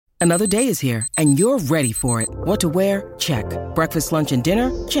Another day is here, and you're ready for it. What to wear? Check. Breakfast, lunch, and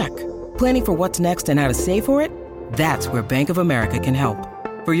dinner? Check. Planning for what's next and how to save for it? That's where Bank of America can help.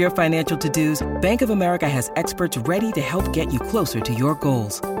 For your financial to-dos, Bank of America has experts ready to help get you closer to your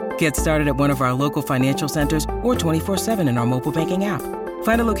goals. Get started at one of our local financial centers or 24/7 in our mobile banking app.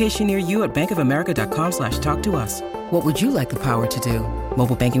 Find a location near you at bankofamerica.com/talktous. What would you like the power to do?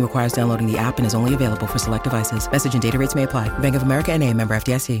 Mobile banking requires downloading the app and is only available for select devices. Message and data rates may apply. Bank of America N.A., member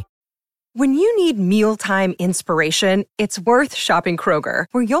FDIC. When you need mealtime inspiration, it's worth shopping Kroger,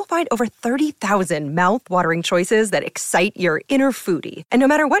 where you'll find over 30,000 mouth-watering choices that excite your inner foodie. And no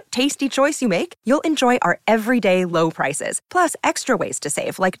matter what tasty choice you make, you'll enjoy our everyday low prices, plus extra ways to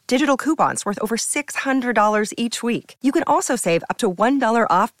save, like digital coupons worth over $600 each week. You can also save up to $1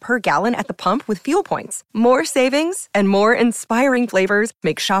 off per gallon at the pump with fuel points. More savings and more inspiring flavors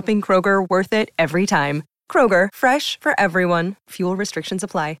make shopping Kroger worth it every time. Kroger, fresh for everyone. Fuel restrictions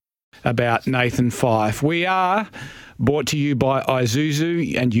apply. About Nathan Fyfe. We are brought to you by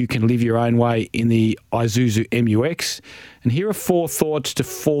Isuzu, and you can live your own way in the Isuzu MUX. And here are 4 thoughts to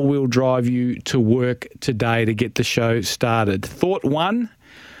four-wheel drive you to work today to get the show started. Thought 1,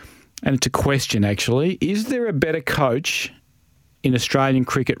 and it's a question actually, is there a better coach in Australian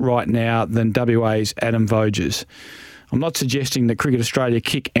cricket right now than WA's Adam Voges? I'm not suggesting that Cricket Australia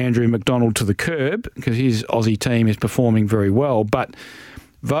kick Andrew McDonald to the curb, because his Aussie team is performing very well, but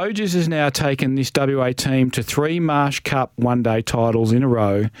Voges has now taken this WA team to 3 Marsh Cup one-day titles in a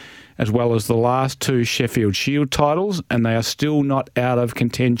row, as well as the last 2 Sheffield Shield titles, and they are still not out of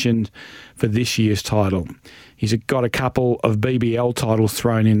contention for this year's title. He's got a couple of BBL titles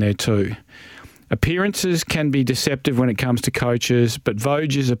thrown in there too. Appearances can be deceptive when it comes to coaches, but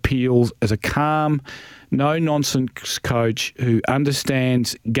Voges appeals as a calm, no-nonsense coach who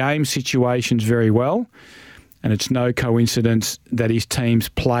understands game situations very well. And it's no coincidence that his teams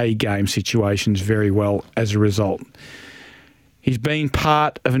play game situations very well as a result. He's been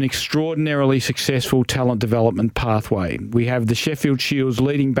part of an extraordinarily successful talent development pathway. We have the Sheffield Shield's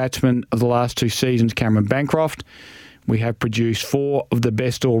leading batsman of the last 2 seasons, Cameron Bancroft. We have produced 4 of the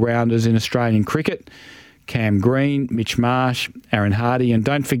best all-rounders in Australian cricket: Cam Green, Mitch Marsh, Aaron Hardy, and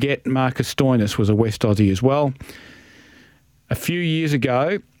don't forget Marcus Stoinis was a West Aussie as well. A few years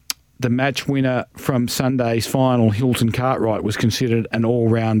ago, the match winner from Sunday's final, Hilton Cartwright, was considered an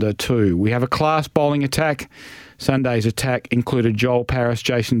all-rounder too. We have a class bowling attack. Sunday's attack included Joel Paris,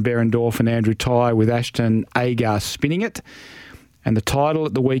 Jason Behrendorff and Andrew Tye, with Ashton Agar spinning it. And the title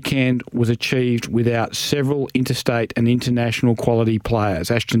at the weekend was achieved without several interstate and international quality players: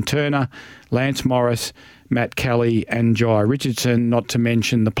 Ashton Turner, Lance Morris, Matt Kelly and Jai Richardson, not to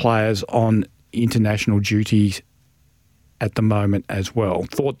mention the players on international duties at the moment as well.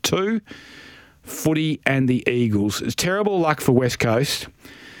 Thought 2, footy and the Eagles. It's terrible luck for West Coast.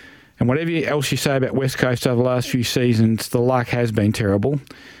 And whatever else you say about West Coast over the last few seasons, the luck has been terrible.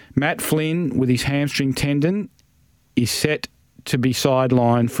 Matt Flynn, with his hamstring tendon, is set to be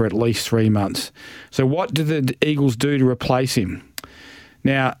sidelined for at least 3 months. So what do the Eagles do to replace him?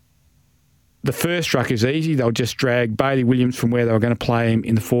 Now, the first ruck is easy. They'll just drag Bailey Williams from where they were going to play him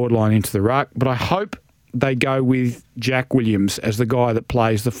in the forward line into the ruck. But I hope they go with Jack Williams as the guy that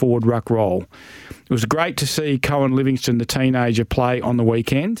plays the forward ruck role. It was great to see Cohen Livingston, the teenager, play on the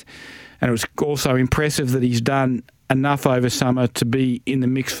weekend. And it was also impressive that he's done enough over summer to be in the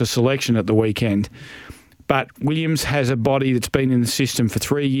mix for selection at the weekend. But Williams has a body that's been in the system for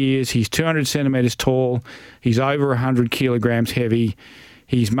 3 years. He's 200 centimetres tall. He's over 100 kilograms heavy.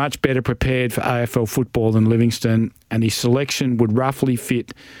 He's much better prepared for AFL football than Livingston, and his selection would roughly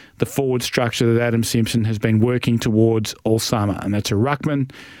fit the forward structure that Adam Simpson has been working towards all summer. And that's a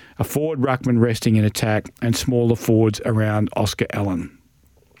ruckman, a forward ruckman resting in attack, and smaller forwards around Oscar Allen.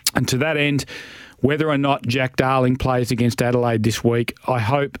 And to that end, whether or not Jack Darling plays against Adelaide this week, I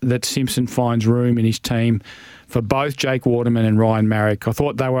hope that Simpson finds room in his team for both Jake Waterman and Ryan Marrick. I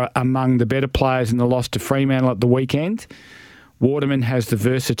thought they were among the better players in the loss to Fremantle at the weekend. Waterman has the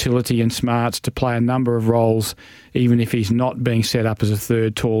versatility and smarts to play a number of roles, even if he's not being set up as a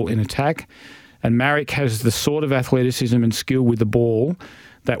third tall in attack. And Marrick has the sort of athleticism and skill with the ball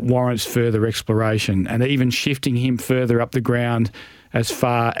that warrants further exploration, and even shifting him further up the ground as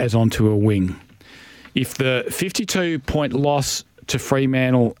far as onto a wing. If the 52-point loss to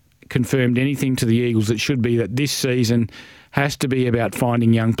Fremantle confirmed anything to the Eagles, it should be that this season has to be about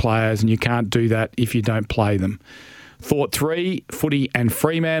finding young players, and you can't do that if you don't play them. Thought 3, footy and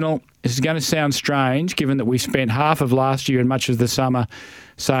Fremantle. This is going to sound strange given that we spent half of last year and much of the summer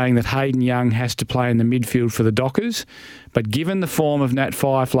saying that Hayden Young has to play in the midfield for the Dockers. But given the form of Nat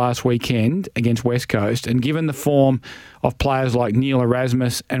Fyfe last weekend against West Coast, and given the form of players like Neil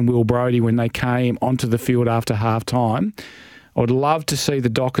Erasmus and Will Brodie when they came onto the field after half-time, I would love to see the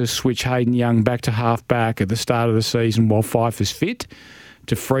Dockers switch Hayden Young back to half-back at the start of the season while Fyfe is fit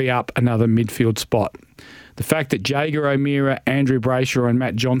to free up another midfield spot. The fact that Jaeger O'Meara, Andrew Brayshaw and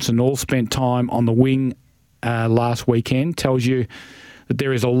Matt Johnson all spent time on the wing last weekend tells you that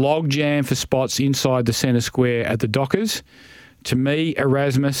there is a logjam for spots inside the centre square at the Dockers. To me,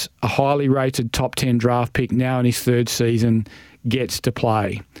 Erasmus, a highly rated top 10 draft pick now in his third season, gets to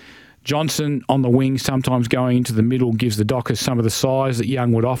play. Johnson on the wing, sometimes going into the middle, gives the Dockers some of the size that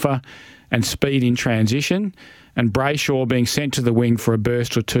Young would offer and speed in transition. And Brayshaw being sent to the wing for a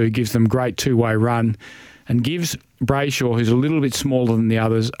burst or two gives them great two-way run and gives Brayshaw, who's a little bit smaller than the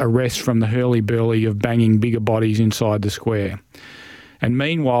others, a rest from the hurly-burly of banging bigger bodies inside the square. And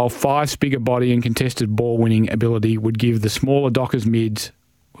meanwhile, Fyfe's bigger body and contested ball-winning ability would give the smaller Dockers mids,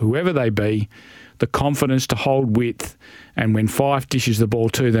 whoever they be, the confidence to hold width, and when Fyfe dishes the ball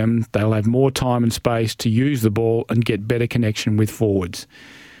to them, they'll have more time and space to use the ball and get better connection with forwards.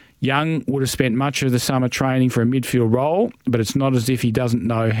 Young would have spent much of the summer training for a midfield role, but it's not as if he doesn't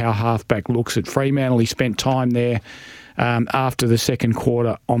know how halfback looks at Fremantle. He spent time there after the second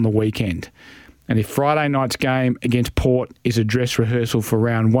quarter on the weekend. And if Friday night's game against Port is a dress rehearsal for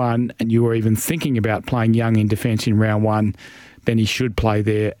round one, and you were even thinking about playing Young in defence in round one, then he should play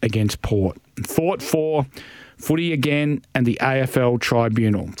there against Port. Thought 4, footy again and the AFL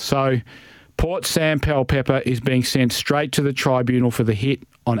Tribunal. So Port Sam Powell-Pepper is being sent straight to the tribunal for the hit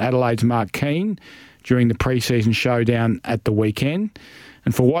on Adelaide's Mark Keane during the pre-season showdown at the weekend.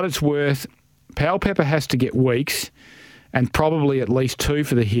 And for what it's worth, Powell-Pepper has to get weeks and probably at least 2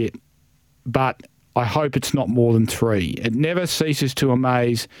 for the hit, but I hope it's not more than 3. It never ceases to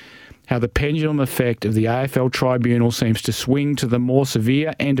amaze how the pendulum effect of the AFL Tribunal seems to swing to the more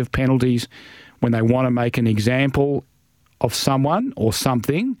severe end of penalties when they want to make an example of someone or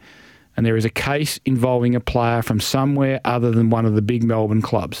something, and there is a case involving a player from somewhere other than one of the big Melbourne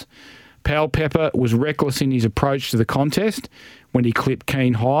clubs. Powell-Pepper was reckless in his approach to the contest when he clipped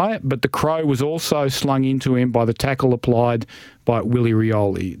Keane high, but the crow was also slung into him by the tackle applied by Willie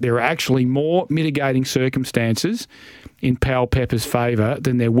Rioli. There are actually more mitigating circumstances in Powell-Pepper's favour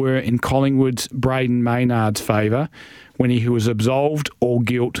than there were in Collingwood's Braden Maynard's favour when he was absolved all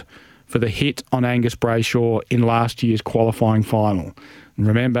guilt for the hit on Angus Brayshaw in last year's qualifying final. And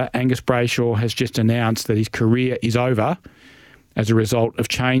remember, Angus Brayshaw has just announced that his career is over as a result of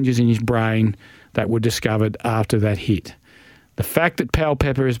changes in his brain that were discovered after that hit. The fact that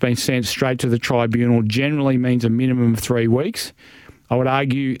Powell-Pepper has been sent straight to the tribunal generally means a minimum of 3 weeks. I would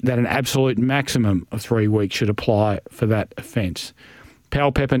argue that an absolute maximum of 3 weeks should apply for that offence.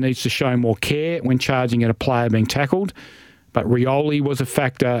 Powell-Pepper needs to show more care when charging at a player being tackled, but Rioli was a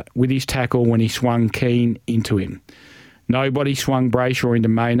factor with his tackle when he swung Keane into him. Nobody swung Brayshaw into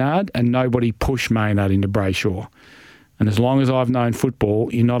Maynard, and nobody pushed Maynard into Brayshaw. And as long as I've known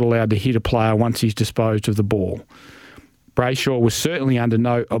football, you're not allowed to hit a player once he's disposed of the ball. Brayshaw was certainly under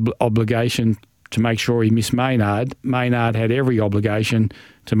no obligation to make sure he missed Maynard. Maynard had every obligation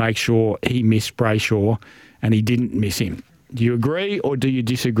to make sure he missed Brayshaw, and he didn't miss him. Do you agree or do you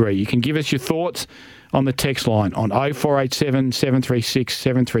disagree? You can give us your thoughts on the text line on 0487 736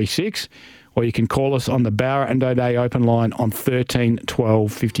 736, or you can call us on the Bauer and O'Day open line on 13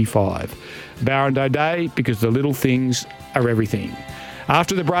 12 55. Bauer and O'Day, because the little things are everything.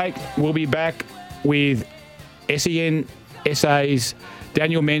 After the break, we'll be back with SEN SA's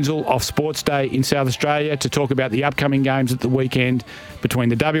Daniel Menzel off Sports Day in South Australia to talk about the upcoming games at the weekend between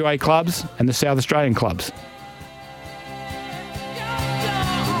the WA clubs and the South Australian clubs.